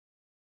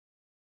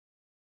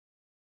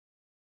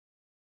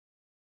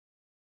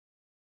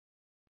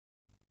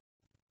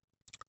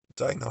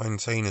day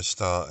 19 has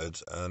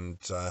started, and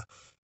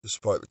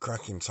despite the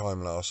cracking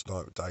time last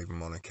night with Dave and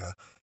Monica,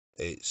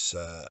 it's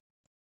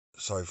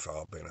so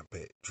far been a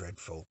bit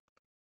dreadful.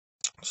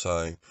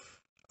 So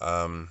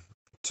it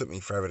took me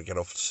forever to get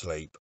off to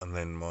sleep, and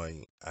then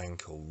my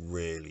ankle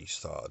really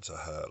started to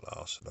hurt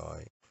last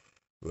night.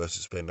 Worse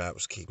it's been, that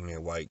was keeping me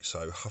awake.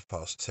 So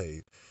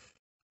 2:30,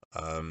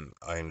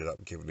 I ended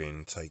up giving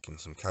in, taking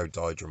some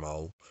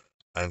codidromol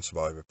and some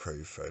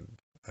ibuprofen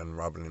and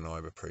rubbing in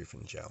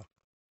ibuprofen gel.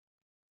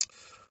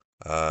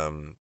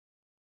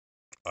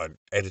 I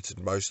edited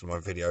most of my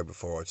video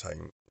before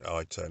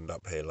I turned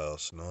up here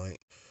last night.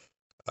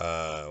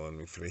 When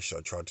we finished,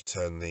 I tried to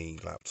turn the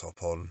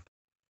laptop on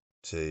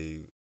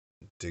to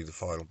do the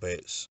final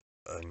bits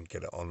and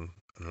get it on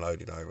and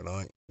loaded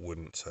overnight.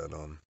 Wouldn't turn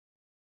on.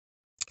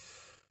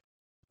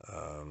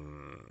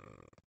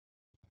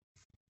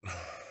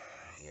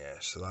 Yeah,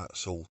 so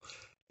that's all.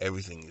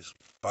 Everything is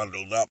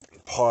bundled up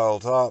and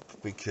piled up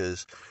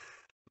because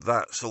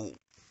that's all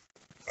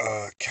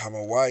come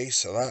away,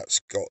 so that's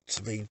got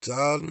to be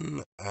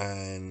done,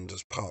 and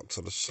it's parked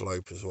on the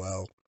slope as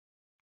well,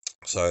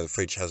 so the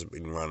fridge hasn't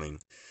been running.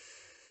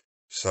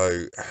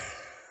 So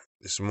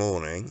this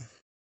morning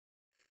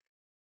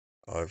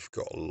I've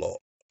got a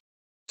lot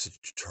to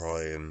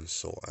try and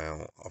sort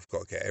out. I've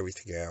got to get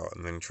everything out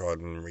and then try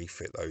and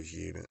refit those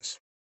units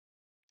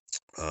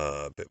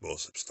a bit more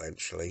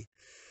substantially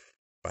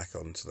back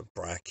onto the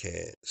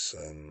brackets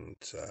and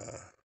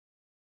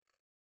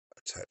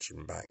attach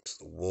them back to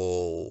the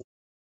wall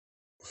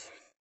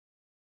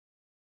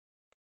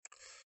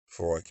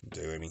before I can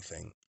do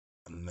anything.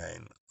 And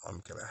then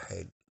I'm gonna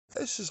head.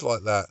 This is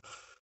like that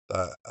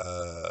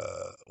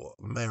what,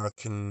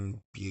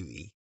 American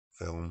Beauty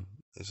film,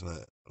 isn't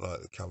it?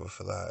 Like the cover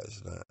for that,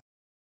 isn't it?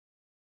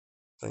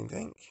 Don't you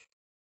think?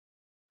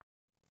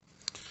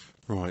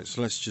 Right,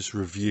 so let's just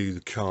review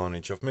the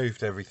carnage. I've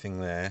moved everything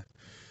there.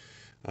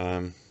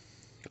 Got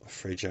the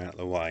fridge out of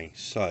the way.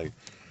 So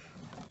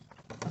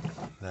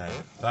now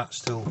that's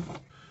still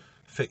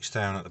fixed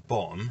down at the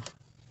bottom,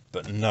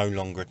 but no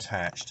longer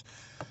attached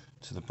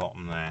to the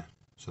bottom there.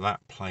 So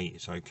that plate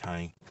is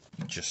okay,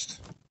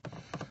 just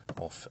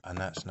off, and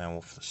that's now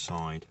off the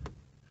side.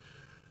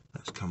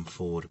 Let's come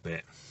forward a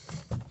bit.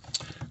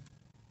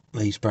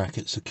 These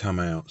brackets have come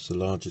out, so the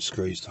larger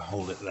screws to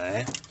hold it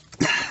there.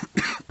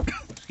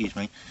 Excuse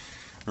me.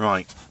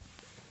 Right,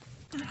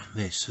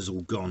 this has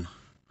all gone.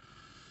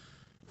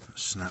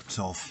 That's snapped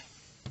off.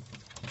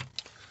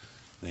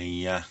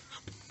 The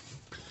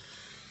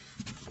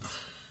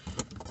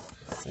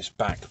this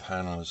back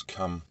panel has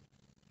come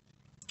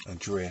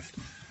adrift,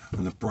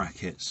 and the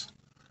brackets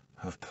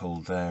have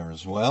pulled there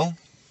as well,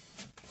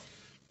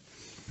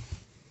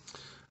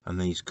 and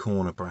these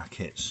corner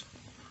brackets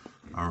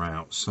are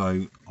out.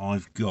 So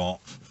I've got,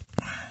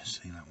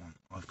 see that one,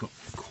 I've got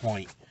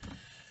quite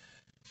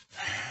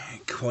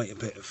a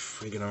bit of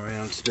frigging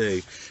around to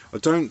do. I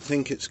don't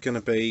think it's going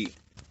to be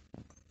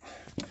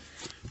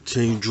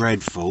too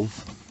dreadful,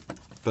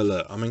 but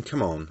look, I mean,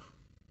 come on,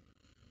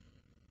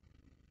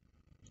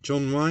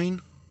 John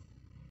Wayne.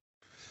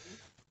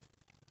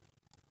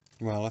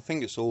 Well, I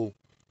think it's all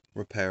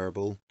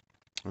repairable,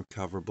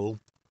 recoverable.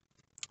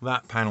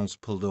 That panel's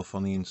pulled off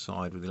on the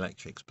inside with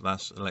electrics, but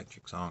that's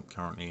electrics aren't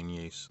currently in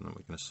use, and that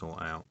we're going to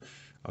sort out.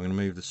 I'm going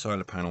to move the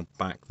solar panel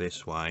back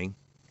this way,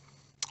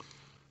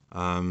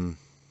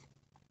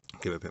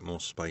 give it a bit more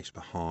space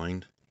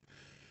behind.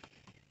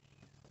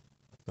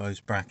 Those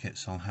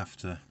brackets I'll have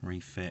to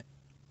refit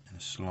in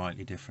a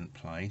slightly different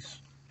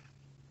place.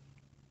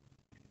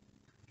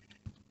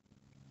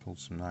 Pull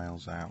some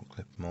nails out,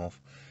 clip them off.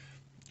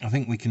 I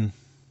think we can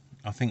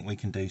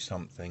do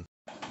something.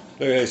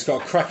 Look at it, it's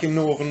got a cracking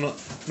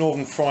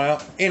northern fryer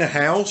in a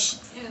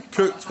house,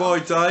 cooked by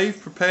Dave,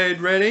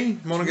 prepared, ready.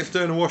 Monica's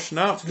doing the washing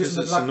up because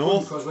it's the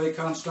north. Because we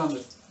can't stand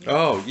it.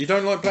 Oh, you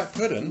don't like black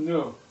pudding?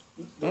 No.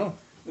 Oh.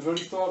 I've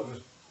only thought of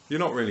it. You're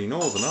not really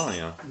northern, are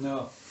you?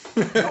 No.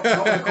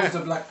 not when it comes to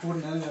black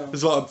pudding anyhow.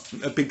 It's like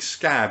a big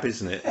scab,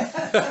 isn't it?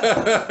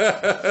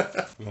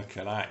 Look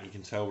at that, you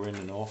can tell we're in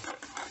the north.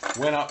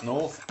 When up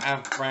north,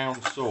 have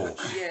brown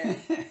sauce. Yeah.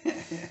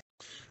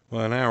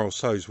 Well, an hour or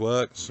so's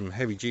work, some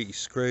heavy duty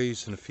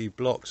screws and a few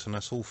blocks, and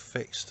that's all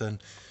fixed and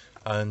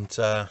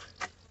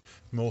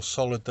more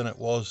solid than it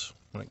was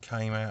when it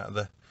came out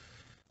of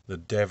the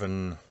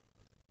Devon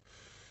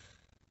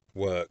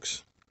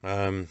works.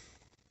 So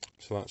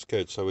that's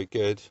good. So we're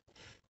good.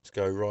 Let's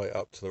go right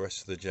up to the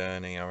rest of the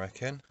journey, I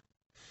reckon.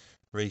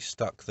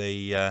 Restuck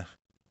the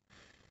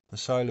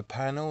solar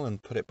panel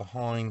and put it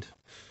behind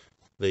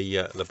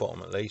the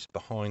bottom, at least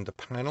behind the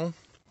panel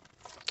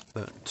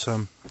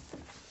that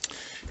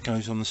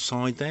goes on the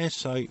side there.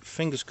 So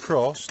fingers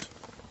crossed,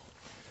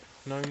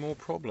 no more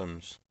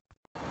problems.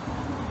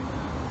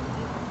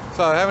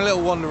 So having a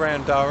little wander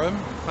around Durham.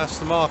 That's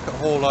the market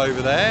hall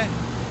over there.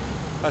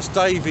 That's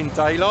Dave in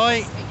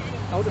daylight.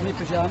 Out of my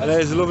pyjamas. And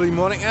there's a lovely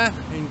Monica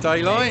in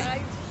daylight.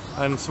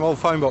 And some old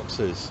phone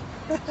boxes.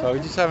 So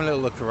we're just having a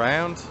little look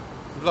around.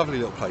 Lovely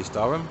little place,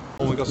 Durham.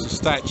 Oh, we've got some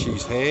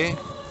statues here.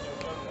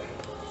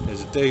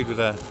 There's a dude with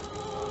a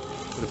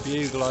Got a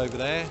bugle over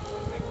there.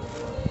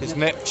 It's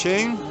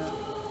Neptune.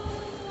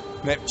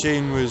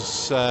 Neptune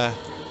was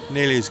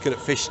nearly as good at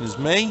fishing as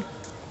me.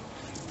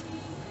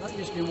 That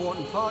used to be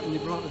Wharton Park and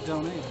they brought it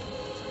down here.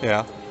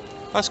 Yeah,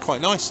 that's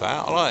quite nice.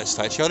 That I like that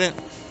statue.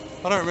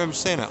 I don't remember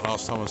seeing that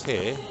last time I was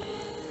here.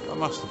 I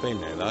must have been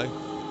there though.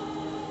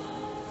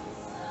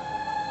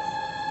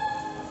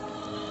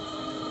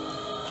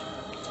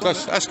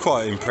 That's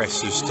quite an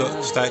impressive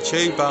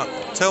statue. But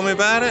tell me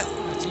about it.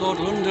 It's Lord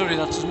Londonderry,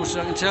 that's as much as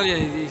I can tell you.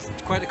 He's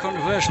quite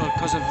controversial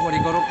because of what he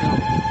got up to.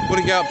 What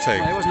did he get up to?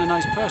 Well, he wasn't a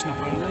nice person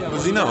apparently.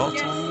 Was he not?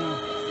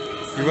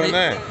 You weren't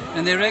there?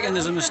 And they reckon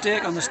there's a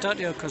mistake on the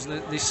statue because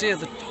they say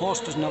the horse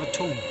doesn't have a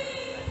tongue.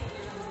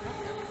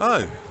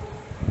 Oh.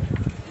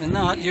 And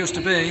that used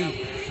to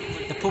be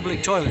the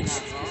public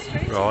toilets.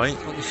 Right.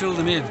 But they filled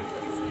them in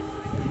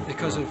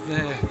because of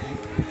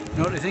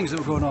naughty things that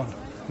were going on.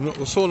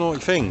 What sort of naughty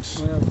things?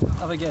 Well,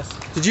 have a guess.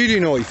 Did you do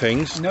naughty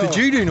things? No. Did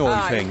you do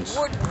naughty things?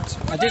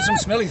 I did some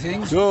smelly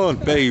things.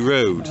 Don't be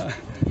rude.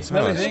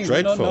 Smelly that's things,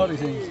 dreadful. not naughty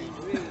things.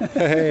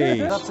 Hey.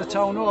 That's the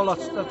town hall.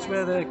 That's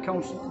where the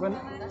council went.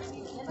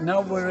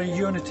 Now we're a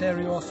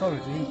unitary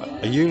authority.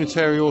 A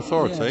unitary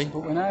authority? Yes, but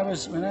when I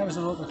was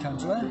a local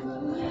councillor.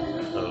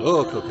 A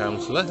local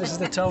councillor? This is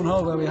the town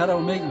hall where we had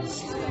our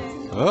meetings.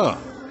 Oh.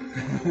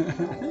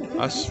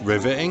 That's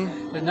riveting.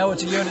 But now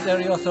it's a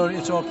unitary authority.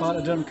 It's all part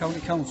of Durham County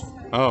Council.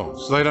 Oh,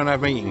 so they don't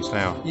have meetings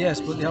now?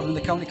 Yes, but they have in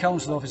the county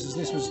council offices.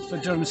 This was for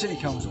Durham City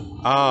Council.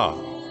 Ah,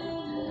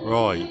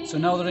 right. So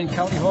now they're in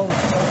County Hall, which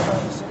is all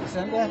around the city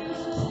centre.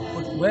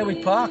 But where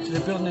we parked, they're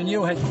building a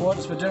new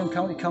headquarters for Durham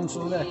County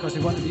Council there because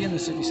they want to be in the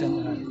city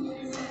centre now.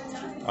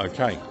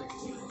 Okay.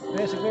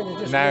 Basically, we're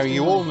just Now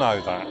you all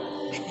know that.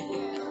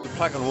 The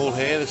plaque on the wall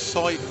here, the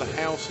site of the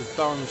house of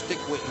Durham's Dick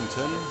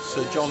Whittington,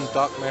 Sir John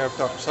Duck, Mayor of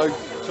Durham.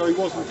 So he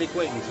wasn't Dick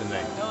Whittington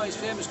then? No, he's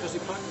famous because he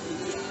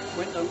just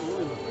went down to the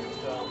river.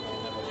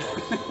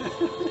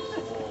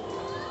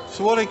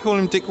 So why do they call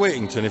him Dick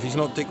Whittington if he's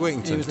not Dick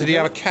Whittington? Did he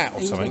have a cat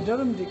or something? He was the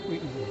Durham Dick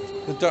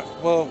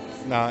Whittington. Well,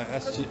 no,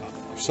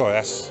 sorry,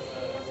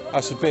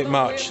 that's a bit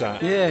much.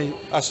 That. Yeah.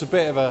 That's a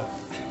bit of a.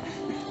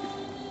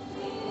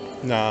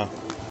 Nah.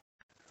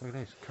 Look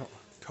at this,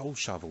 coal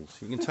shovels.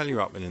 You can tell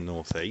you're up in the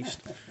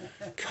northeast.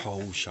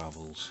 Coal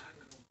shovels.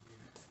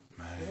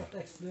 Man.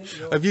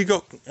 Have you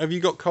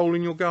got coal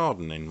in your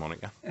garden then,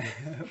 Monica?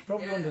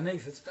 Probably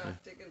underneath it.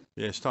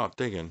 Yeah, start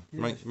digging.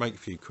 Yes. Make a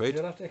few quid.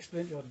 You'll have to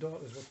explain to your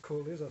daughters what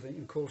coal is, I think,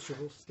 and coal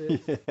shovels.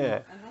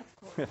 Yeah.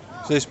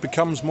 So this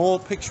becomes more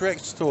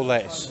picturesque or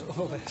less?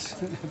 Or less.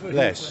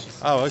 Less.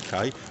 Oh,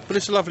 okay. But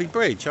it's a lovely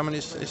bridge. I mean,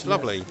 it's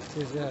lovely. It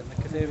is, yeah.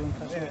 The cathedral and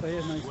castle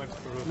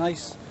there.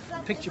 Nice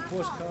picture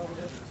postcard.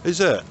 Is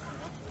it?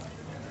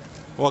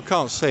 Well, I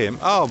can't see him.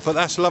 Oh, but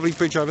that's a lovely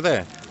bridge over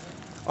there.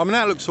 I mean,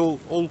 that looks all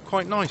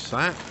quite nice.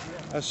 That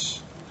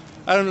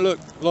don't look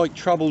like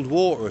troubled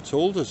water at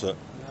all, does it?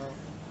 No.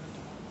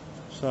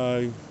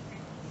 So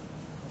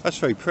that's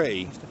very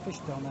pretty. I used to fish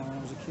down there when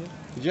I was a kid.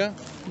 Did you?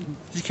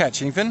 Did you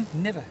catch anything?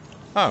 Never.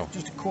 Oh.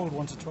 Just a cold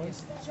once or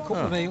twice. A couple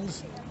of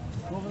eels.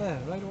 Over there,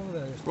 right over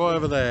there. Right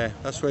over there.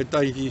 That's where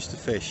Dave used to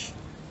fish.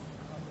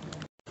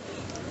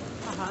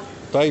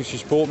 Dave's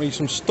just bought me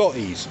some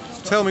stotties.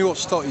 Tell me what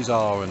stotties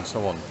are and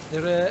so on.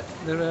 They're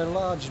a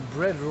large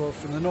bread roll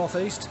from the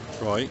northeast.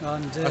 Right.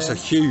 And that's a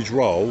huge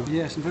roll.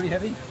 Yes, and very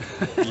heavy.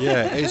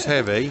 Yeah, it's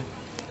heavy.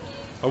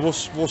 And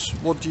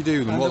what do you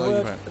do with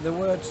them? And the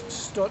word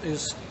stot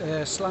is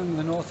slang in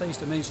the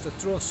northeast. It means to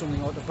throw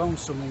something or to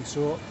bounce something.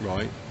 So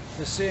right.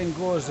 The saying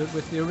goes that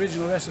with the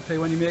original recipe,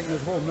 when you make them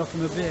at home, not from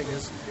the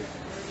bakers,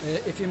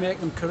 if you make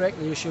them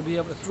correctly, you should be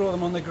able to throw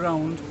them on the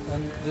ground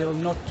and they'll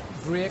not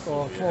break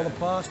or fall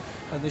apart,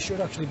 and they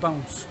should actually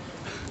bounce.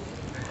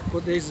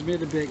 But these is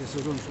made of bakers, so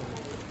don't try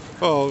it.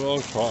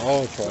 Oh,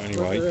 I'll try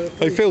anyway.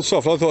 They feel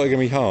soft. I thought they were going to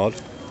be hard.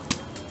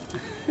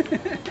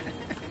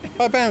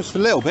 I bounced a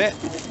little bit.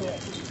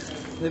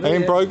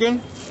 Ain't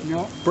broken?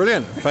 No.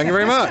 Brilliant. Thank you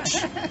very much.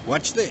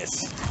 Watch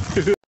this.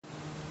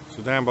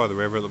 So down by the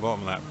river at the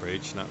bottom of that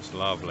bridge, and that's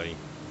lovely.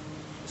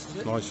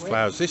 Nice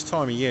flowers. This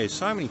time of year,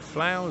 so many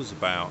flowers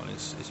about, and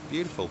it's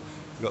beautiful.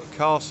 We've got the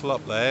castle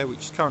up there, which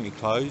is currently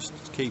closed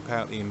to keep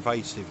out the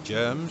invasive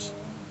germs.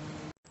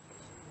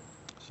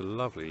 It's a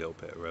lovely little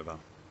bit of river.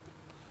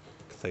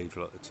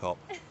 Cathedral at the top.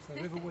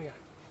 The River Weir.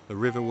 The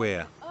River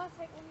Weir.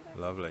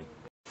 Lovely.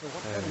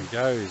 There we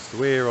go. It's the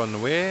weir on the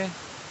weir.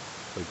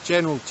 The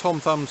General Tom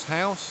Thumb's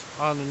house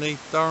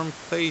underneath Durham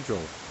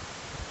Cathedral.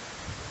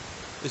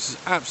 This is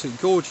an absolutely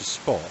gorgeous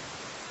spot.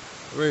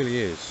 It really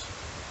is.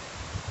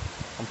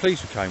 I'm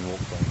pleased we came and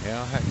walked along here.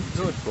 I had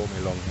you brought me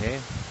along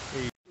here.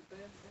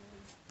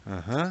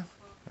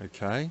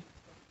 Okay.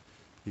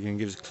 You can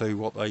give us a clue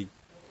what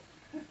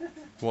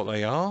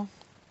they are?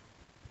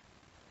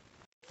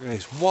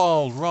 It's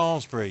wild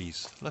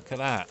raspberries. Look at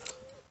that.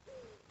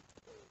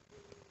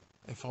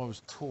 If I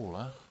was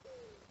taller,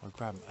 I'd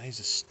grab them. Here's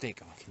a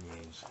stick I can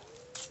use.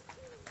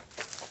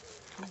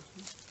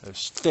 A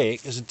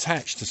stick is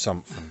attached to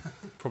something,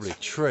 probably a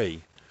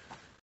tree.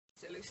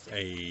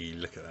 Hey,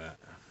 look at that.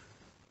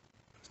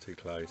 It's too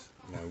close.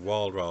 No,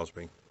 wild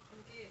raspberry.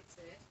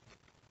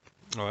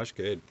 Oh, that's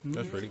good.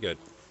 That's really good.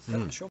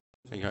 Sure.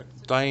 There you go.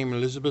 Dame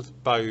Elizabeth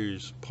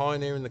Bowes,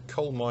 pioneer in the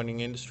coal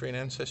mining industry and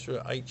ancestor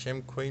of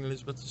Heysham, Queen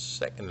Elizabeth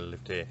II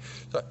lived here.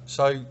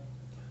 So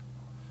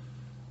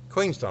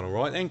Queen's done all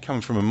right then,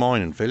 coming from a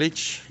mining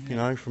village, you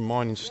know, from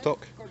mining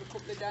stock. Got a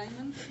couple of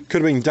diamonds.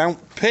 Could have been down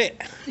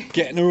pit,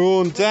 getting her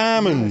own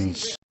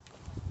diamonds.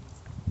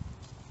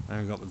 Then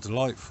we've got the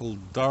delightful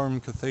Durham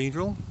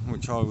Cathedral,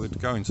 which I would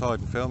go inside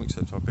and film,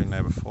 except I've been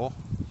there before.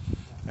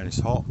 And it's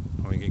hot,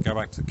 and we can go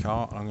back to the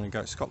car, and I'm going to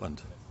go to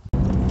Scotland.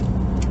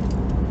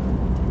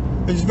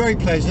 It's very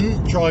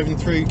pleasant driving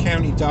through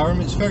County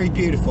Durham. It's very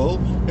beautiful.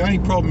 The only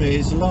problem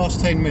is the last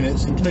 10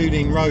 minutes,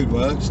 including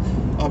roadworks,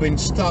 I've been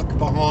stuck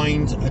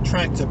behind a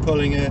tractor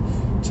pulling a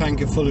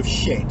tanker full of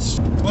shit.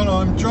 Well,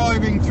 I'm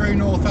driving through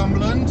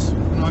Northumberland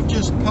and I've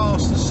just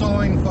passed the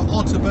sign for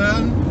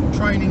Otterburn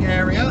training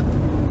area,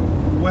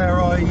 where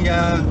I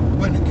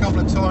went a couple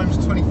of times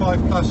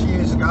 25 plus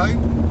years ago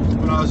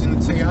when I was in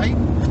the TA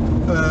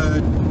for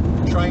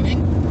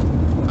training,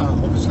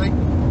 obviously.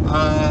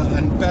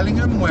 And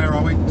Bellingham, where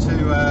I went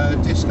to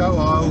disco.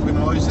 I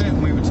organised it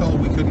and we were told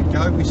we couldn't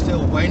go. We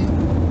still went,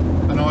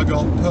 and I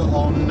got put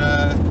on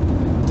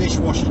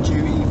dishwasher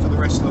duty for the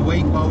rest of the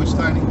week while we were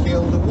staying in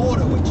Kielder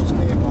Water, which is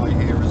nearby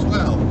here as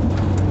well.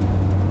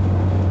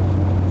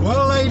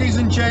 Well, ladies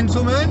and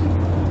gentlemen,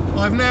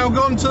 I've now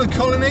gone to the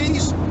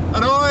colonies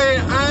and I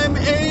am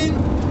in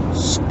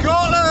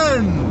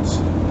Scotland.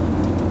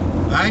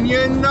 And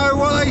you know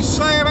what they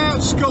say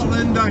about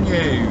Scotland, don't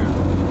you?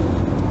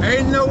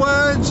 In the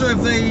words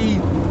of the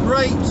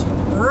great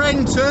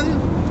Renton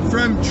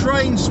from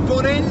Train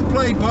Spotting,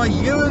 played by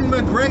Ewan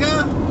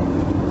McGregor,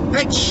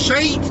 it's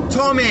shite,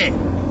 Tommy!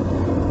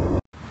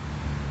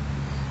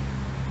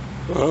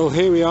 Well,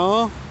 here we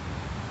are,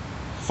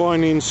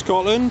 finally in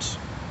Scotland.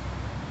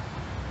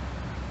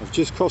 I've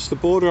just crossed the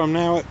border. I'm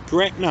now at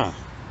Gretna,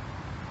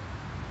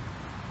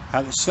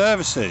 at the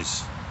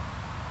services.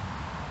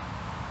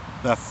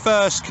 The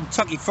first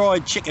Kentucky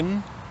Fried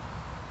Chicken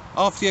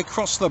after you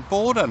cross the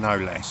border, no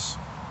less.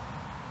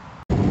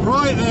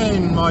 Right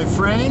then, my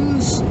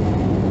friends,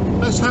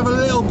 let's have a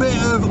little bit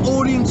of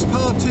audience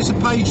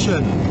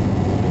participation.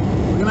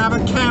 We're going to have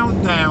a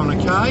countdown,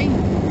 okay?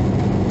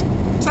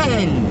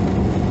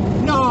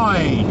 10,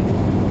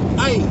 9,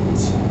 8,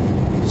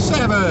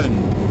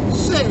 7,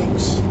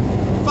 6,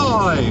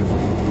 5,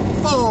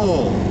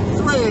 4,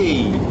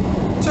 3,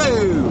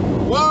 2,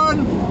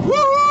 1.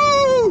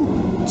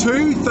 Woohoo!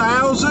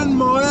 2,000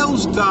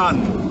 miles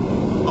done.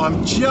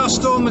 I'm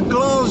just on the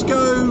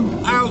Glasgow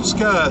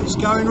outskirts,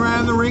 going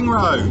around the ring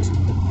road.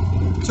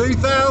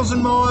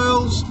 2,000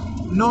 miles,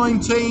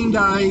 19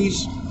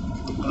 days,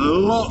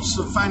 lots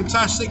of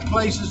fantastic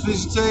places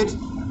visited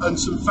and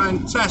some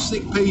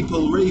fantastic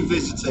people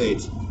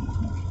revisited.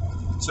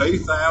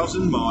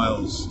 2,000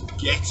 miles.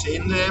 Get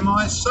in there,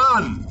 my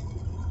son.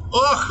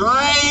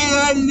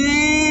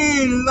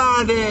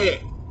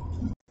 Laddie.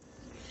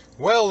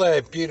 Well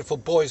there, beautiful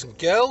boys and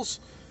girls,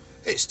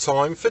 it's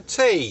time for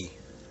tea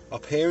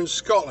up here in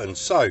Scotland.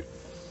 So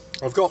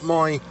I've got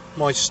my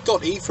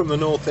stotty from the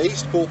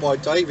northeast, bought by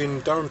Dave in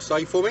Durham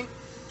today for me.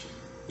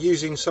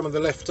 Using some of the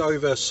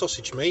leftover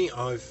sausage meat,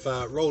 I've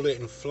rolled it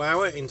in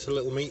flour into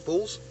little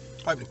meatballs.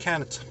 Opened a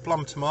can of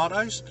plum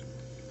tomatoes,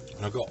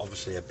 and I've got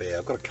obviously a beer.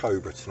 I've got a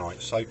Cobra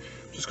tonight, so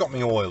just got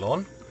my oil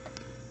on.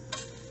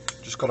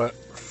 Just got to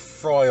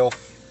fry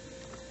off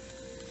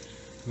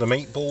the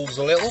meatballs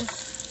a little,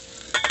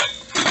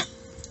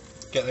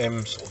 get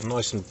them sort of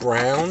nice and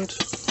browned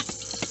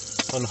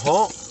and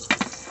hot,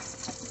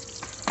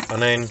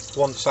 and then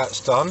once that's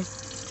done,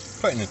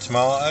 put in the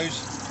tomatoes,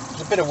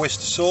 a bit of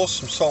Worcester sauce,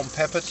 some salt and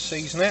pepper to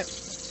season it,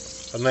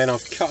 and then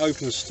I've cut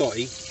open the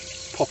stotty,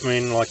 pop them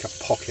in like a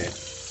pocket.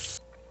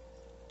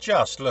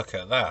 Just look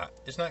at that,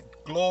 isn't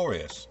that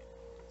glorious?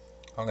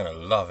 I'm going to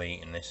love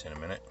eating this in a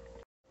minute.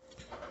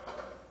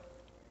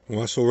 Well,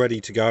 that's all ready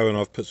to go, and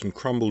I've put some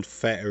crumbled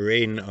feta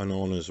in and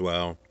on as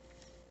well.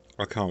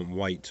 I can't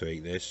wait to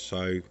eat this,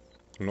 so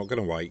I'm not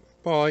going to wait.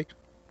 Bye.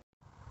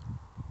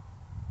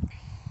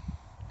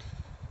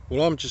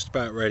 Well, I'm just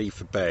about ready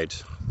for bed.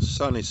 The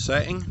sun is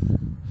setting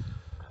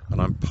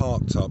and I'm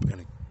parked up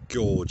in a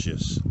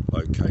gorgeous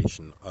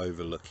location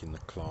overlooking the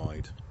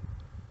Clyde.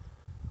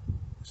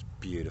 It's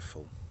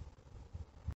beautiful.